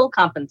 Total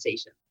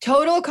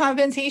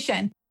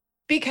compensation.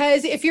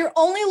 Because if you're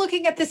only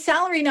looking at the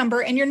salary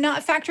number and you're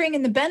not factoring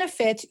in the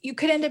benefits, you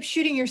could end up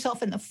shooting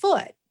yourself in the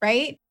foot,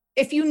 right?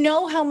 If you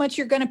know how much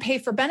you're going to pay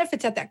for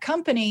benefits at that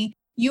company,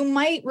 you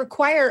might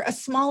require a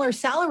smaller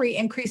salary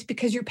increase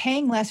because you're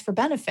paying less for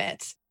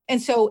benefits.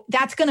 And so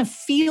that's going to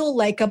feel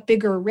like a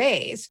bigger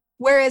raise.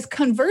 Whereas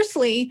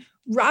conversely,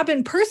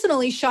 Robin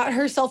personally shot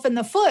herself in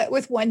the foot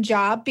with one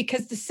job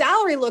because the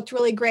salary looked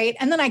really great.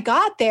 And then I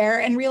got there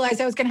and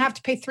realized I was going to have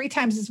to pay 3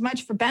 times as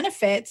much for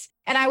benefits.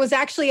 And I was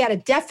actually at a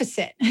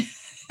deficit.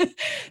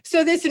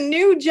 So this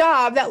new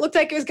job that looked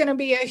like it was going to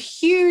be a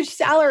huge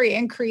salary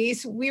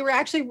increase, we were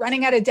actually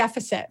running at a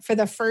deficit for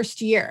the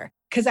first year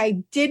because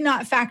I did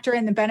not factor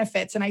in the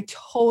benefits and I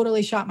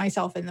totally shot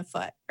myself in the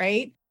foot,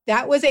 right?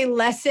 That was a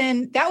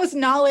lesson. That was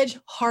knowledge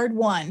hard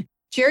won.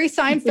 Jerry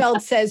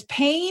Seinfeld says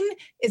pain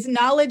is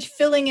knowledge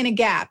filling in a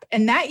gap.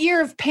 And that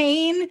year of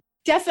pain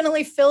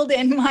definitely filled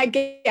in my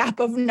gap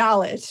of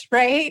knowledge,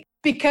 right?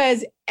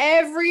 Because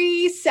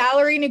every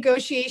salary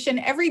negotiation,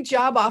 every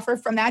job offer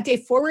from that day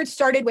forward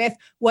started with,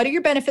 what do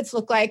your benefits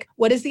look like?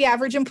 What does the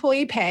average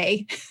employee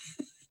pay?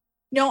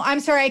 No, I'm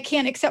sorry, I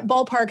can't accept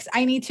ballparks.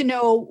 I need to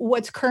know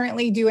what's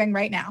currently doing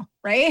right now,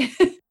 right?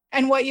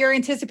 And what you're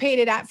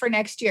anticipated at for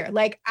next year.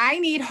 Like, I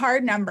need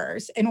hard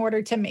numbers in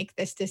order to make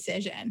this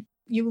decision.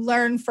 You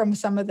learn from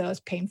some of those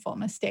painful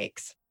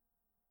mistakes.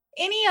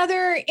 Any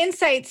other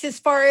insights as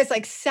far as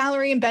like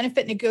salary and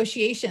benefit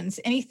negotiations?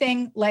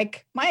 Anything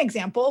like my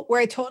example where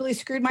I totally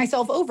screwed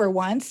myself over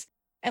once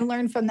and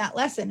learned from that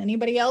lesson?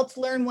 Anybody else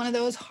learn one of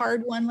those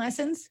hard won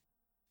lessons?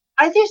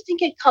 I just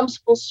think it comes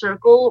full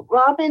circle,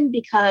 Robin,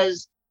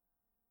 because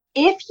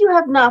if you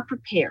have not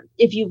prepared,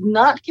 if you've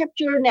not kept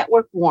your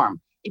network warm,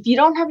 if you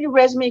don't have your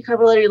resume,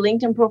 cover letter, your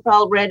LinkedIn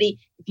profile ready,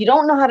 if you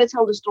don't know how to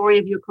tell the story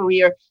of your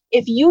career,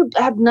 if you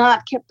have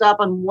not kept up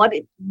on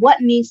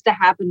what needs to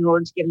happen in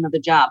order to get another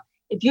job,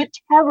 if you're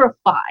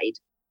terrified,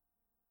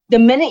 the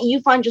minute you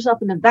find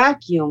yourself in a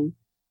vacuum,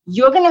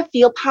 you're going to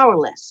feel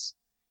powerless.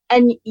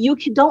 And you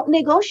don't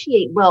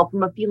negotiate well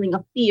from a feeling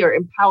of fear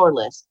and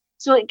powerless.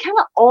 So it kind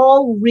of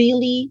all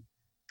really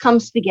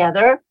comes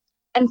together.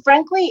 And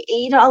frankly,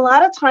 a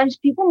lot of times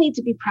people need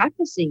to be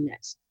practicing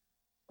this.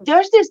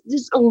 There's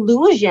this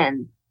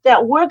illusion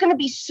that we're going to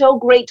be so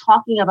great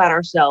talking about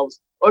ourselves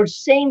or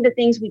saying the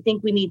things we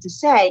think we need to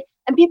say,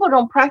 and people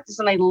don't practice.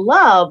 And I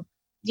love,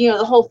 the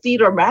whole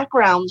theater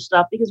background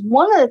stuff, because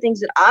one of the things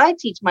that I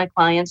teach my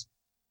clients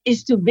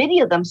is to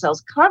video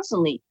themselves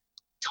constantly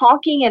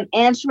talking and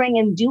answering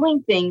and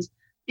doing things,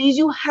 because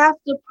you have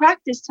to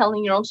practice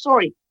telling your own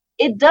story.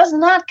 It does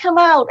not come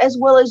out as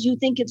well as you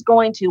think it's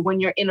going to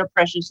when you're in a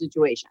pressure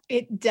situation.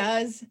 It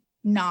does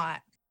not.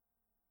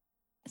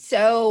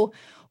 So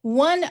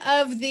one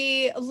of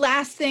the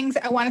last things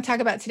I want to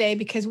talk about today,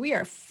 because we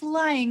are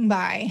flying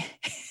by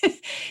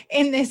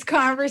in this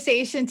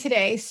conversation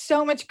today,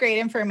 so much great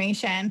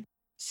information.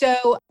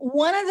 So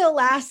one of the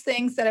last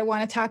things that I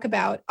want to talk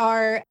about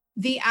are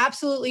the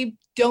absolutely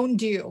don't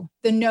do,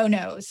 the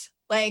no-nos.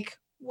 Like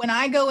when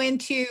I go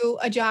into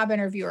a job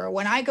interview or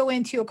when I go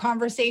into a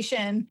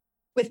conversation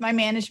with my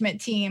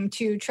management team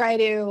to try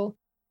to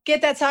get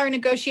that salary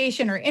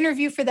negotiation or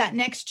interview for that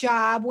next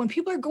job, when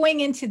people are going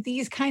into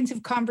these kinds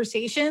of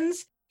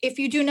conversations, if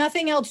you do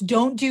nothing else,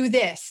 don't do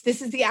this.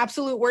 This is the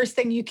absolute worst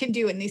thing you can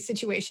do in these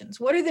situations.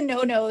 What are the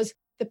no-nos,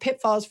 the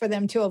pitfalls for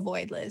them to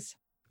avoid, Liz?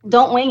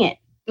 Don't wing it.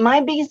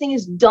 My biggest thing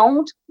is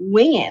don't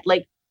wing it.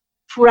 Like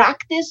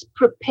practice,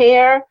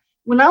 prepare.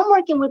 When I'm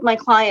working with my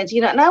clients,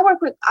 and I work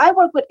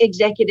with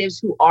executives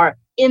who are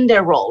in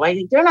their role,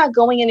 right? They're not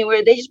going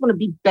anywhere. They just want to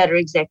be better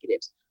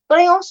executives. But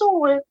I also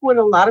work with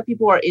a lot of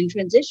people who are in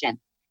transition.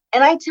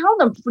 And I tell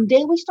them from the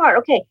day we start,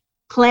 okay,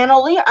 plan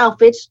all your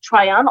outfits,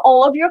 try on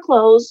all of your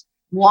clothes,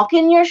 walk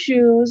in your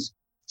shoes,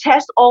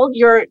 test all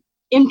your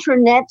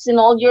internets and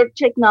all your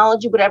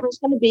technology, whatever it's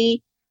going to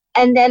be,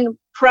 and then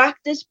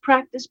practice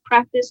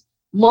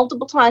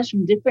multiple times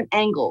from different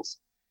angles.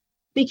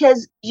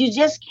 Because you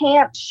just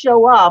can't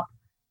show up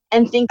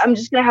and think, I'm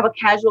just going to have a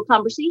casual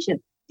conversation.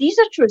 These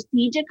are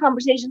strategic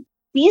conversations.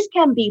 These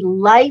can be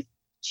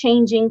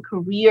life-changing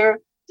career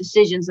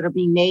decisions that are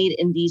being made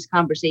in these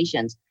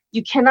conversations.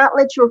 You cannot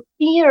let your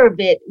fear of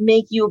it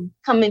make you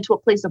come into a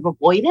place of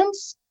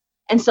avoidance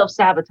and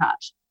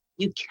self-sabotage.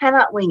 You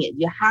cannot wing it.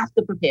 You have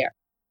to prepare.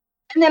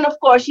 And then, of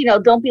course,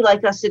 don't be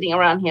like us sitting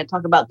around here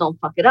talking about don't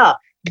fuck it up.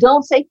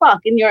 Don't say fuck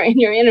in your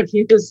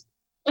interviews.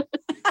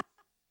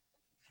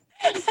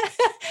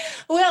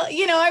 Well,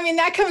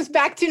 that comes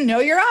back to know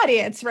your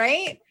audience,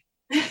 right?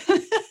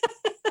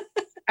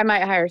 I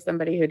might hire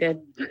somebody who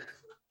did.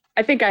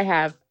 I think I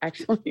have,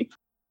 actually.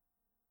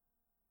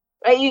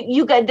 Right?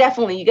 You got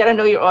to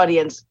know your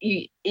audience.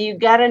 You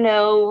got to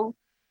know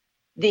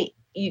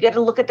you got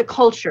to look at the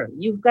culture.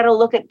 You've got to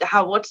look at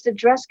what's the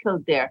dress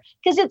code there?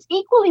 Because it's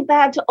equally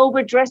bad to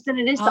overdress than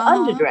it is to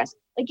underdress.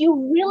 Like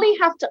you really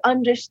have to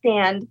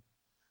understand.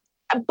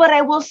 But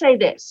I will say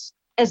this,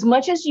 as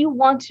much as you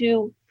want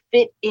to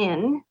fit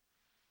in,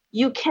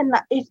 you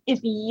cannot, if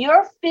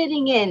your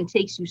fitting in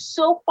takes you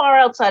so far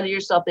outside of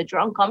yourself that you're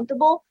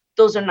uncomfortable,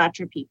 those are not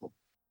your people.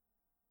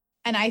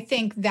 And I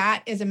think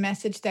that is a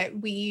message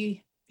that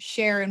we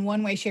share in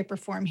one way, shape, or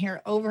form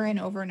here over and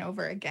over and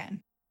over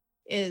again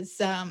is,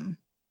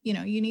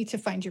 you need to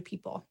find your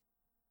people.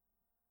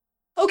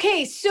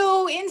 Okay,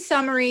 so in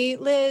summary,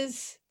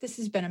 Liz, this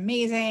has been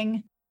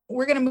amazing.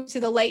 We're going to move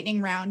to the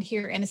lightning round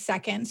here in a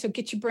second. So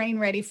get your brain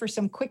ready for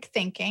some quick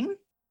thinking.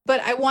 But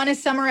I want to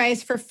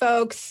summarize for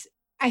folks.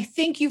 I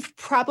think you've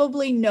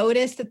probably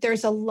noticed that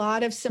there's a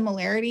lot of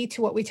similarity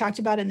to what we talked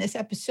about in this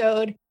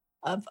episode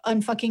of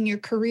unfucking your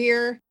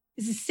career.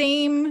 It's the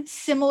same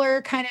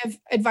similar kind of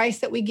advice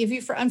that we give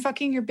you for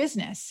unfucking your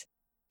business.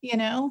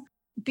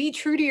 Be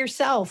true to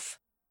yourself,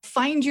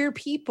 find your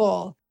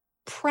people,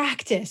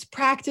 practice.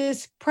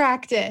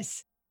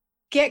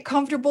 Get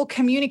comfortable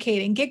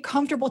communicating, get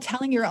comfortable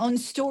telling your own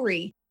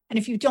story. And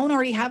if you don't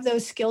already have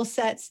those skill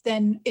sets,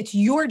 then it's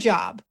your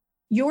job.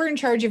 You're in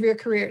charge of your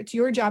career. It's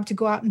your job to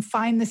go out and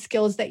find the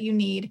skills that you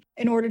need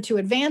in order to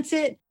advance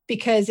it,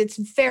 because it's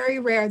very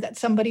rare that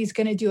somebody's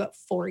going to do it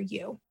for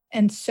you.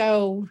 And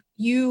so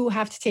you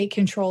have to take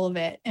control of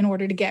it in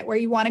order to get where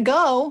you want to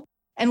go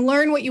and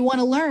learn what you want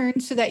to learn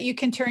so that you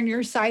can turn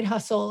your side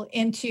hustle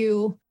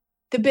into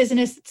the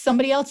business that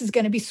somebody else is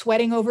going to be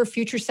sweating over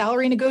future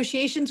salary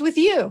negotiations with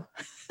you.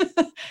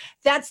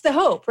 That's the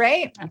hope,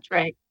 right? That's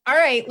right. All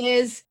right,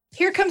 Liz,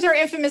 here comes our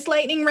infamous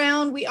lightning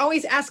round. We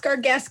always ask our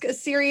guests a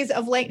series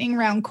of lightning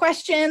round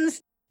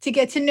questions to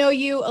get to know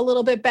you a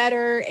little bit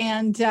better.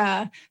 And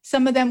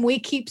some of them we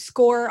keep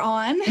score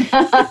on.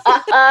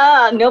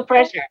 No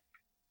pressure.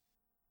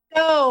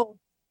 So,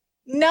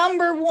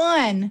 number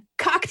 1,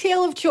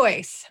 cocktail of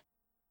choice.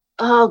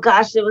 Oh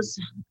gosh,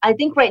 I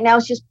think right now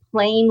it's just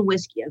plain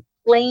whiskey,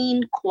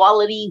 plain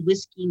quality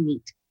whiskey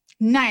neat.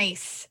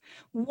 Nice.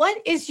 What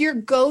is your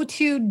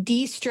go-to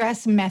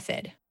de-stress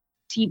method?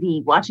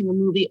 TV, watching a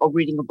movie or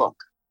reading a book,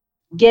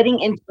 getting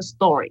into a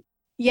story.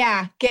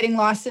 Yeah, getting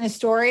lost in a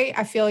story.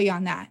 I feel you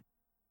on that.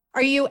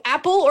 Are you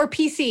Apple or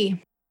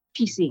PC?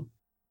 PC.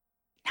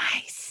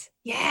 Nice.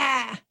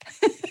 Yeah.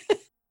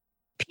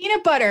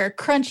 Peanut butter,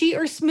 crunchy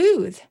or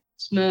smooth?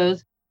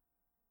 Smooth.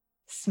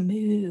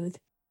 Smooth.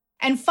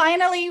 And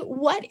finally,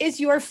 what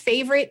is your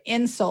favorite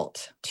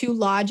insult to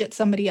lodge at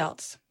somebody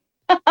else?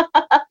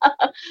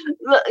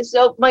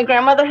 So my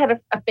grandmother had a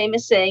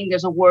famous saying,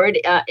 there's a word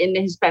in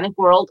the Hispanic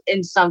world,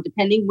 and some,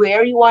 depending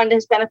where you are in the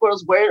Hispanic world,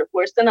 is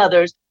worse than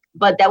others,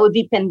 but that would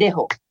be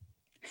pendejo.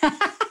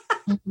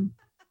 Mm-hmm.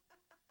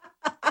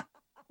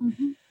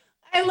 Mm-hmm.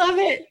 I love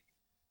it.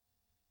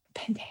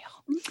 Pendejo.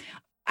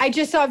 I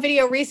just saw a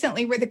video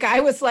recently where the guy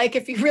was like,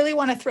 if you really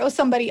want to throw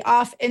somebody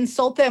off,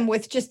 insult them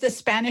with just the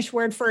Spanish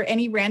word for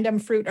any random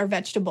fruit or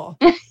vegetable.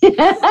 I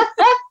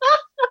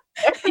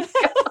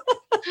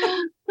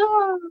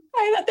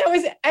thought that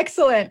was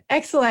excellent.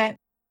 Excellent.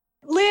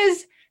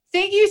 Liz,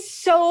 thank you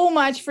so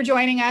much for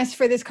joining us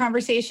for this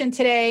conversation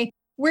today.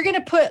 We're going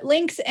to put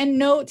links and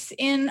notes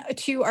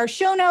into our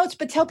show notes,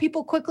 but tell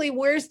people quickly,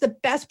 where's the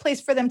best place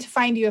for them to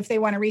find you if they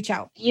want to reach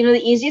out?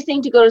 The easiest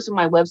thing to go to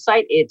my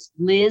website, it's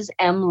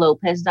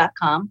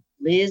lizmlopez.com,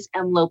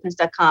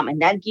 lizmlopez.com.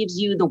 And that gives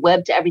you the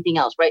web to everything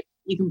else, right?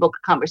 You can book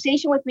a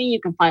conversation with me.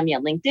 You can find me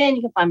on LinkedIn.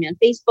 You can find me on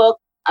Facebook.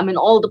 I'm in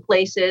all the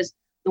places.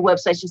 The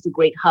website's just a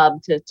great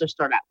hub to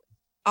start out with.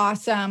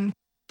 Awesome.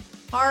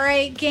 All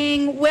right,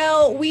 gang.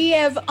 Well, we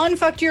have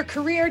unfucked your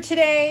career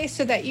today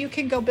so that you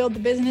can go build the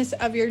business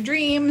of your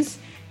dreams.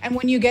 And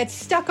when you get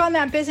stuck on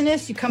that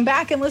business, you come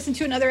back and listen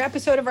to another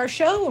episode of our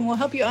show and we'll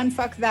help you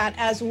unfuck that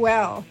as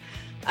well.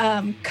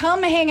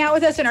 Come hang out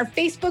with us in our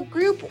Facebook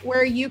group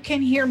where you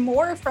can hear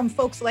more from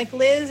folks like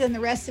Liz and the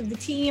rest of the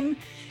team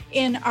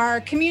in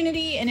our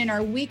community and in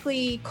our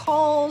weekly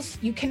calls.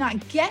 You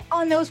cannot get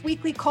on those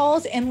weekly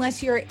calls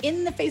unless you're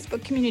in the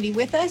Facebook community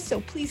with us.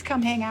 So please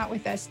come hang out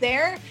with us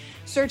there.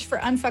 Search for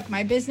Unfuck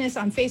My Business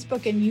on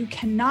Facebook and you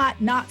cannot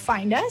not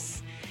find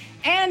us.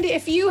 And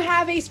if you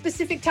have a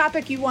specific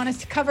topic you want us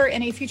to cover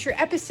in a future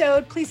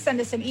episode, please send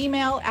us an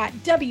email at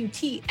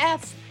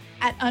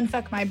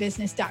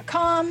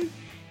wtf@unfuckmybusiness.com.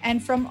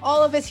 And from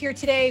all of us here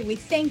today, we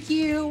thank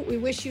you. We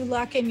wish you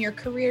luck in your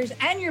careers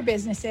and your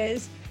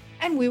businesses.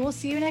 And we will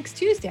see you next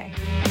Tuesday.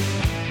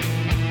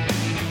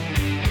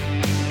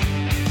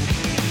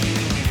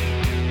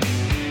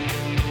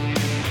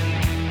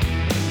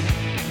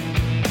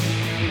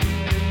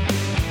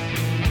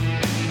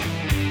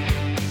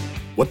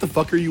 What the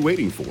fuck are you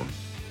waiting for?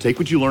 Take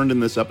what you learned in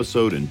this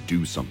episode and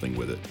do something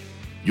with it.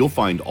 You'll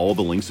find all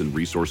the links and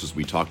resources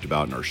we talked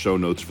about in our show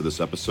notes for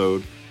this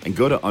episode, and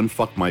go to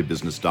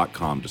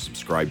unfuckmybusiness.com to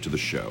subscribe to the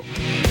show.